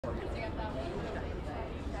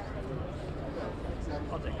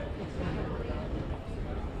I'll take it.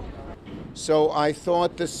 So I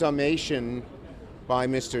thought the summation by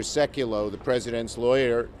Mr. Sekulow, the president's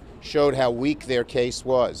lawyer, showed how weak their case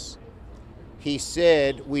was. He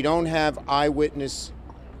said, we don't have eyewitness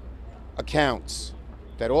accounts,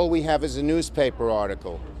 that all we have is a newspaper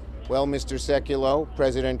article. Well, Mr. Sekulow,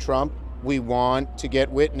 President Trump, we want to get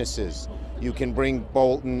witnesses. You can bring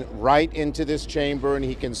Bolton right into this chamber and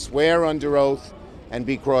he can swear under oath and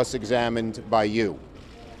be cross-examined by you.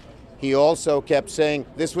 He also kept saying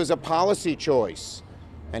this was a policy choice,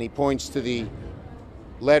 and he points to the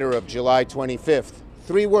letter of July 25th.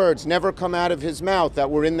 3 words never come out of his mouth that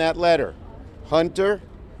were in that letter: Hunter,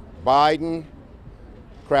 Biden,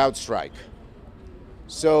 CrowdStrike.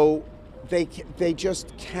 So they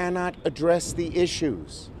just cannot address the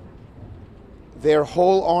issues. Their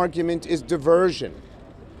whole argument is diversion.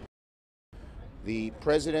 The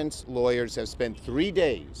president's lawyers have spent 3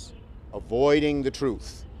 days avoiding the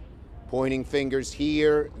truth, pointing fingers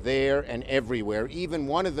here, there, and everywhere. Even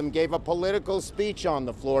one of them gave a political speech on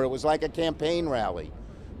the floor. It was like a campaign rally,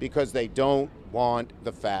 because they don't want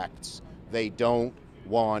the facts. They don't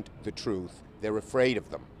want the truth. They're afraid of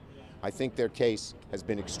them. I think their case has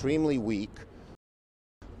been extremely weak.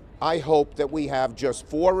 I hope that we have just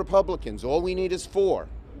 4 Republicans, all we need is 4,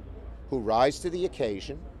 who rise to the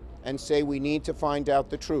occasion and say we need to find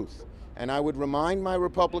out the truth. And I would remind my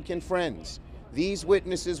Republican friends, these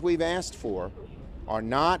witnesses we've asked for are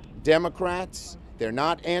not Democrats, they're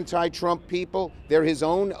not anti-Trump people, they're his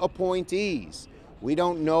own appointees. We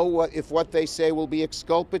don't know if what they say will be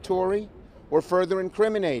exculpatory or further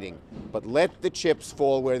incriminating, but let the chips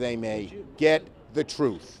fall where they may. Get the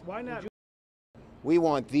truth. Why not? We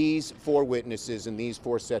want these 4 witnesses and these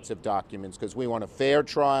 4 sets of documents because we want a fair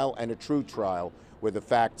trial and a true trial where the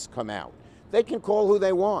facts come out. They can call who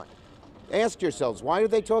they want. Ask yourselves, why are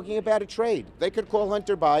they talking about a trade? They could call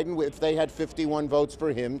Hunter Biden if they had 51 votes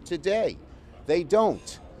for him today. They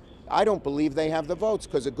don't. I don't believe they have the votes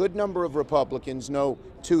because a good number of Republicans know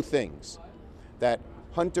 2 things: that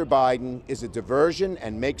Hunter Biden is a diversion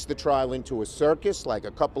and makes the trial into a circus like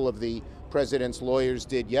a couple of the president's lawyers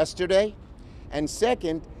did yesterday. And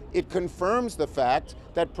second, it confirms the fact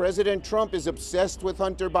that President Trump is obsessed with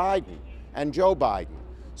Hunter Biden and Joe Biden.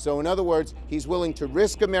 So in other words, he's willing to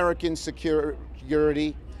risk American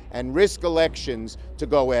security and risk elections to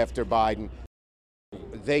go after Biden.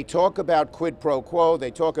 They talk about quid pro quo,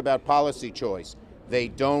 they talk about policy choice. They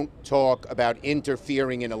don't talk about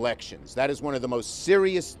interfering in elections. That is one of the most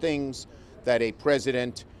serious things that a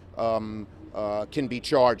president can be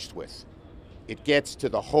charged with. It gets to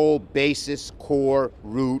the whole basis, core,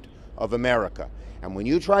 root of America. And when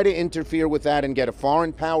you try to interfere with that and get a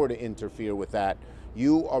foreign power to interfere with that,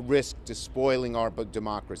 you are risk to spoiling our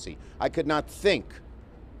democracy. I could not think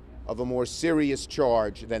of a more serious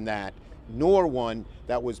charge than that, nor one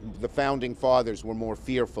that was the founding fathers were more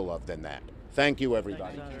fearful of than that. Thank you,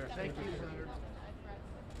 everybody. Thank you, Senator.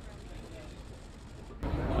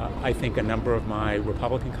 I think a number of my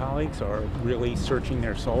Republican colleagues are really searching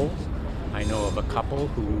their souls. I know of a couple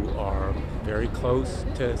who are very close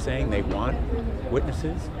to saying they want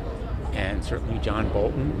witnesses, and certainly John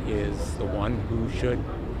Bolton is the one who should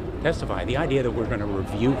testify. The idea that we're going to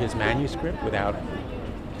review his manuscript without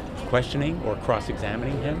questioning or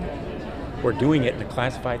cross-examining him, we're doing it in a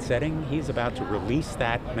classified setting. He's about to release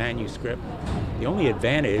that manuscript. The only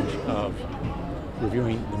advantage of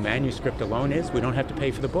reviewing the manuscript alone is we don't have to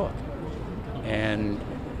pay for the book. And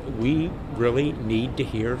we really need to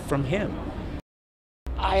hear from him.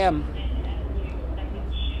 I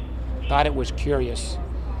thought it was curious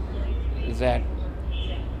that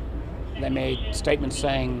they made statements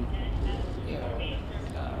saying,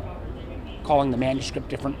 calling the manuscript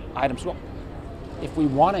different items. Well, if we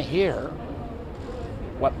want to hear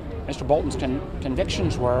what Mr. Bolton's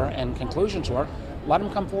convictions were and conclusions were, let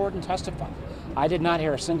him come forward and testify. I did not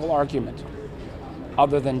hear a single argument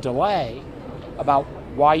other than delay about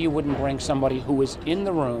why you wouldn't bring somebody who was in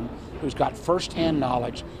the room, who's got firsthand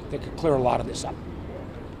knowledge that could clear a lot of this up.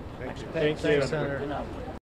 Thank you, Senator.